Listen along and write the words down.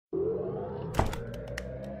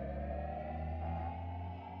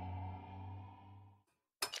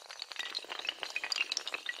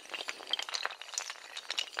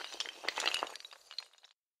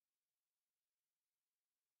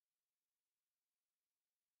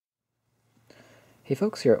Hey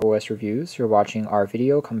folks, here at OS Reviews. You're watching our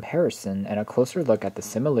video comparison and a closer look at the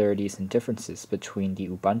similarities and differences between the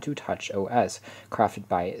Ubuntu Touch OS, crafted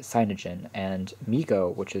by Cyanogen, and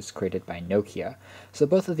MeeGo, which is created by Nokia. So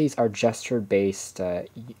both of these are gesture-based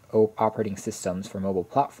operating systems for mobile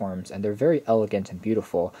platforms, and they're very elegant and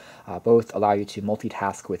beautiful. Both allow you to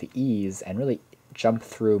multitask with ease and really jump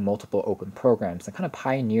through multiple open programs and kind of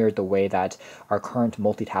pioneered the way that our current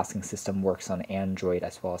multitasking system works on Android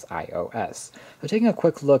as well as iOS. So taking a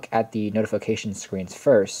quick look at the notification screens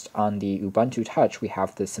first, on the Ubuntu Touch we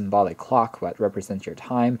have the symbolic clock that represents your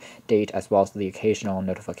time, date, as well as the occasional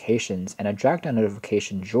notifications, and a drag-down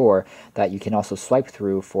notification drawer that you can also swipe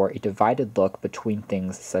through for a divided look between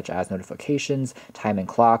things such as notifications, time and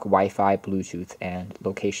clock, Wi-Fi, Bluetooth, and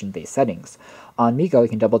location-based settings. On MeeGo, you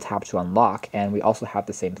can double tap to unlock, and we also have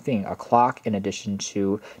the same thing, a clock in addition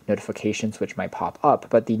to notifications which might pop up,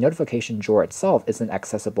 but the notification drawer itself isn't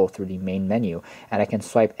accessible through the main menu, and I can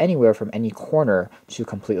swipe anywhere from any corner to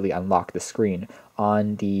completely unlock the screen.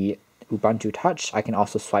 On the Ubuntu Touch, I can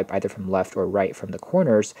also swipe either from left or right from the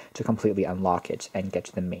corners to completely unlock it and get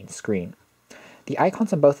to the main screen. The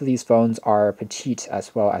icons on both of these phones are petite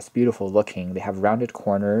as well as beautiful looking. They have rounded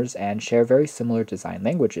corners and share very similar design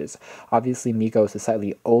languages. Obviously, MeeGo is a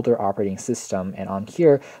slightly older operating system, and on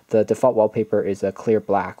here, the default wallpaper is a clear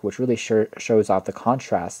black, which really shows off the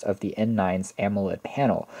contrast of the N9's AMOLED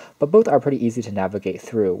panel. But both are pretty easy to navigate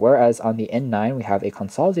through, whereas on the N9, we have a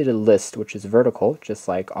consolidated list, which is vertical, just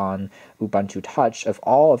like on Ubuntu Touch, of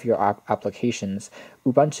all of your applications.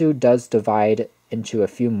 Ubuntu does divide into a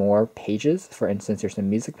few more pages. For instance, there's a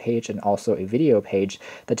music page and also a video page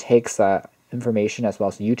that takes information as well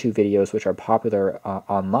as YouTube videos which are popular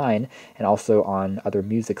online and also on other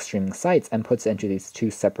music streaming sites and puts it into these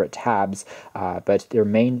two separate tabs, but their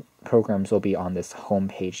main programs will be on this home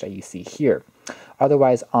page that you see here.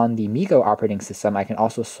 Otherwise, on the MeeGo operating system, I can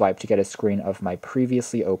also swipe to get a screen of my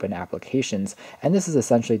previously open applications, and this is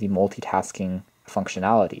essentially the multitasking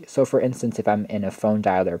functionality. So for instance, if I'm in a phone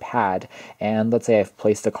dialer pad, and let's say I've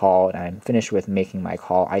placed a call and I'm finished with making my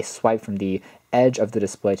call, I swipe from the edge of the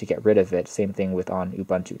display to get rid of it. Same thing with on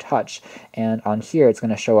Ubuntu Touch. And on here, it's going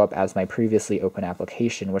to show up as my previously open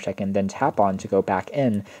application, which I can then tap on to go back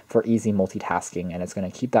in for easy multitasking, and it's going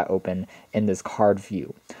to keep that open in this card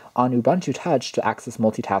view. On Ubuntu Touch, to access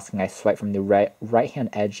multitasking, I swipe from the right-hand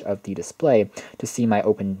edge of the display to see my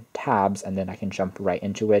open tabs, and then I can jump right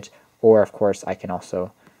into it. Or, of course, I can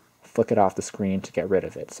also flick it off the screen to get rid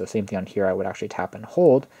of it. So same thing on here, I would actually tap and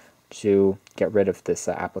hold to get rid of this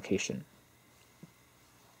application.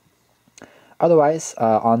 Otherwise,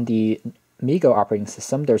 on the MeeGo operating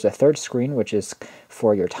system, there's a third screen which is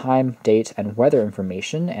for your time, date, and weather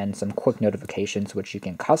information, and some quick notifications which you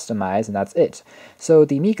can customize, and that's it. So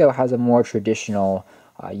the MeeGo has a more traditional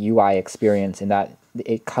UI experience in that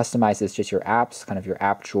it customizes just your apps, kind of your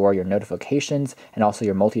app drawer, your notifications, and also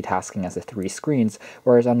your multitasking as the three screens,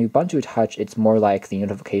 whereas on Ubuntu Touch, it's more like the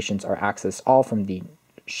notifications are accessed all from the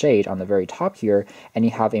shade on the very top here, and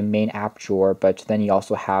you have a main app drawer, but then you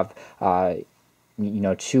also have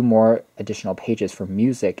two more additional pages for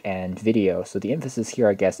music and video. So the emphasis here,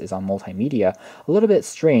 I guess, is on multimedia. A little bit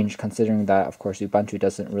strange considering that, of course, Ubuntu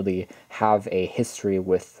doesn't really have a history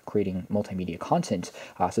with creating multimedia content.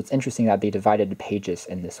 So it's interesting that they divided the pages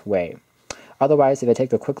in this way. Otherwise, if I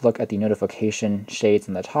take a quick look at the notification shades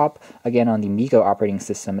on the top, again on the MeeGo operating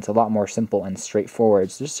system, it's a lot more simple and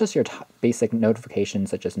straightforward. So it's just your basic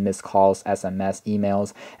notifications such as missed calls, SMS,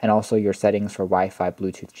 emails, and also your settings for Wi-Fi,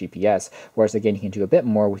 Bluetooth, GPS, whereas again you can do a bit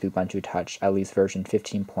more with Ubuntu Touch, at least version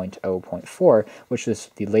 15.0.4, which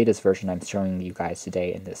is the latest version I'm showing you guys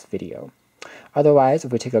today in this video. Otherwise,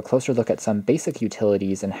 if we take a closer look at some basic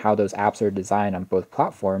utilities and how those apps are designed on both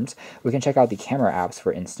platforms, we can check out the camera apps,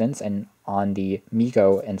 for instance, and on the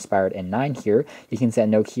MeeGo-inspired N9 here, you can see that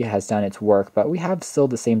Nokia has done its work, but we have still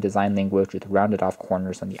the same design language with rounded off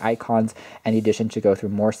corners on the icons, and in addition to go through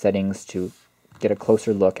more settings to get a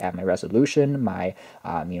closer look at my resolution, my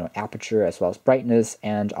aperture, as well as brightness,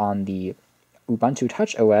 and on the Ubuntu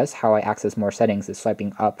Touch OS, how I access more settings is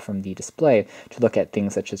swiping up from the display to look at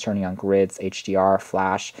things such as turning on grids, HDR,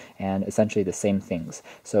 flash, and essentially the same things.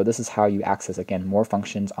 So this is how you access, again, more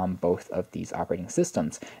functions on both of these operating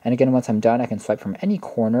systems. And again, once I'm done, I can swipe from any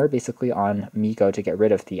corner, basically on MeeGo to get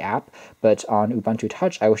rid of the app, but on Ubuntu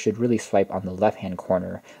Touch, I should really swipe on the left-hand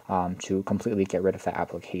corner to completely get rid of that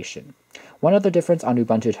application. One other difference on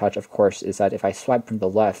Ubuntu Touch, of course, is that if I swipe from the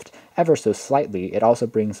left ever so slightly, it also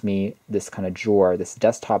brings me this kind of drawer, this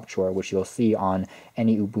desktop drawer, which you'll see on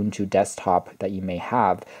any Ubuntu desktop that you may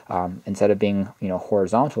have. Instead of being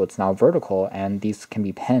horizontal, it's now vertical, and these can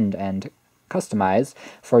be pinned and customize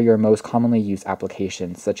for your most commonly used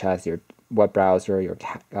applications, such as your web browser, your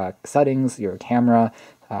settings, your camera,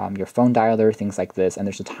 your phone dialer, things like this, and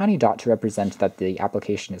there's a tiny dot to represent that the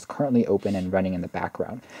application is currently open and running in the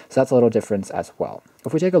background. So that's a little difference as well.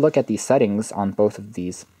 If we take a look at the settings on both of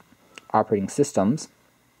these operating systems,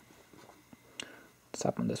 let's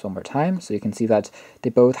tap on this one more time, so you can see that they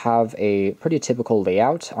both have a pretty typical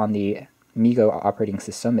layout. On the MeeGo operating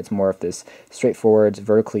system, it's more of this straightforward,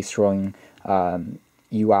 vertically scrolling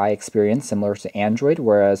UI experience similar to Android,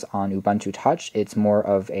 whereas on Ubuntu Touch, it's more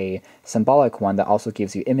of a symbolic one that also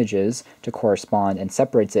gives you images to correspond and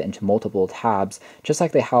separates it into multiple tabs, just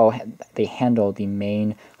like how they handle the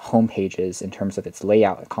main home pages in terms of its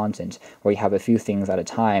layout content, where you have a few things at a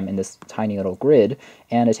time in this tiny little grid,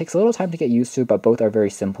 and it takes a little time to get used to, but both are very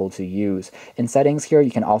simple to use. In settings here,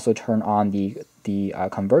 you can also turn on the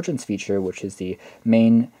convergence feature, which is the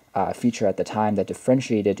main feature at the time that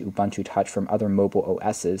differentiated Ubuntu Touch from other mobile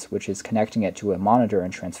OSs, which is connecting it to a monitor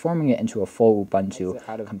and transforming it into a full Ubuntu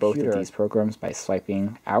out of both of these programs by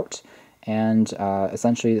swiping out. And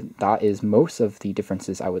essentially that is most of the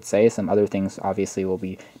differences, I would say. Some other things obviously will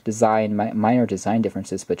be minor design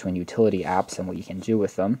differences between utility apps and what you can do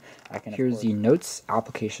with them. Here's the Notes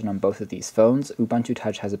application on both of these phones. Ubuntu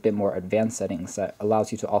Touch has a bit more advanced settings that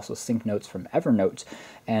allows you to also sync notes from Evernote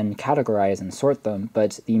and categorize and sort them,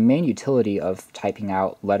 but the main utility of typing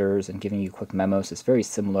out letters and giving you quick memos is very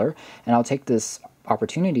similar, and I'll take this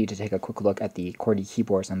opportunity to take a quick look at the QWERTY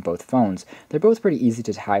keyboards on both phones. They're both pretty easy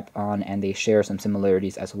to type on, and they share some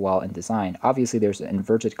similarities as well in design. Obviously, there's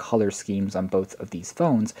inverted color schemes on both of these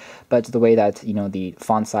phones, but the way that the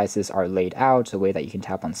font sizes are laid out, the way that you can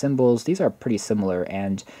tap on symbols, these are pretty similar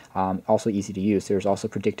and also easy to use. There's also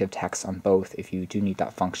predictive text on both if you do need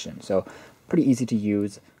that function, so pretty easy to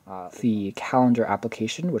use. The calendar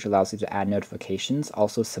application, which allows you to add notifications,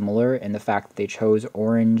 also similar in the fact that they chose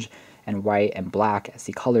orange and white and black as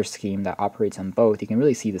the color scheme that operates on both. You can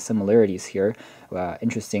really see the similarities here.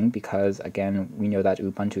 Interesting because, again, we know that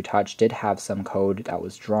Ubuntu Touch did have some code that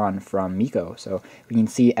was drawn from MeeGo, so we can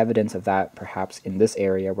see evidence of that perhaps in this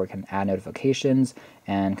area where I can add notifications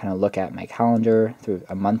and kind of look at my calendar through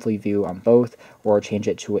a monthly view on both, or change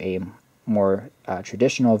it to a more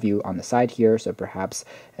traditional view on the side here. So perhaps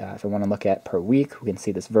if I want to look at per week, we can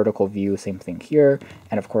see this vertical view, same thing here,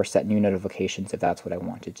 and of course set new notifications if that's what I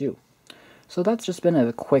want to do. So that's just been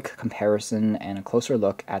a quick comparison and a closer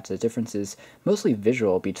look at the differences, mostly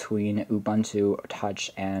visual, between Ubuntu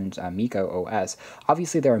Touch and MeeGo OS.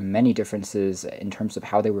 Obviously there are many differences in terms of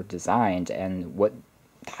how they were designed and what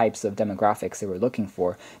types of demographics they were looking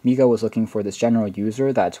for. MeeGo was looking for this general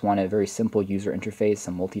user that wanted a very simple user interface,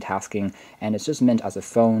 some multitasking, and it's just meant as a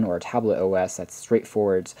phone or a tablet OS that's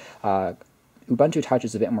straightforward. Ubuntu Touch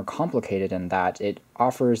is a bit more complicated in that it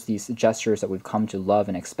offers these gestures that we've come to love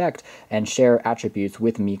and expect and share attributes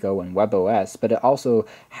with MeeGo and WebOS, but it also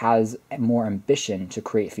has more ambition to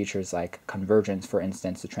create features like convergence, for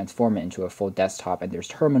instance, to transform it into a full desktop, and there's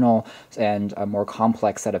terminal and a more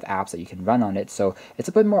complex set of apps that you can run on it. So it's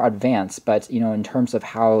a bit more advanced, but in terms of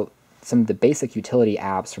how some of the basic utility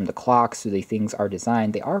apps, from the clocks to the things are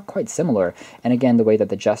designed, they are quite similar. And again, the way that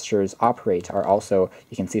the gestures operate are also,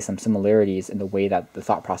 you can see some similarities in the way that the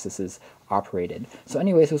thought processes operated. So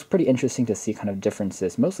anyways, it was pretty interesting to see kind of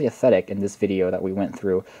differences, mostly aesthetic, in this video that we went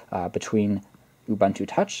through between Ubuntu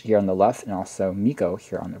Touch here on the left and also MeeGo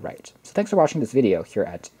here on the right. So thanks for watching this video here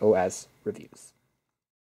at OS Reviews.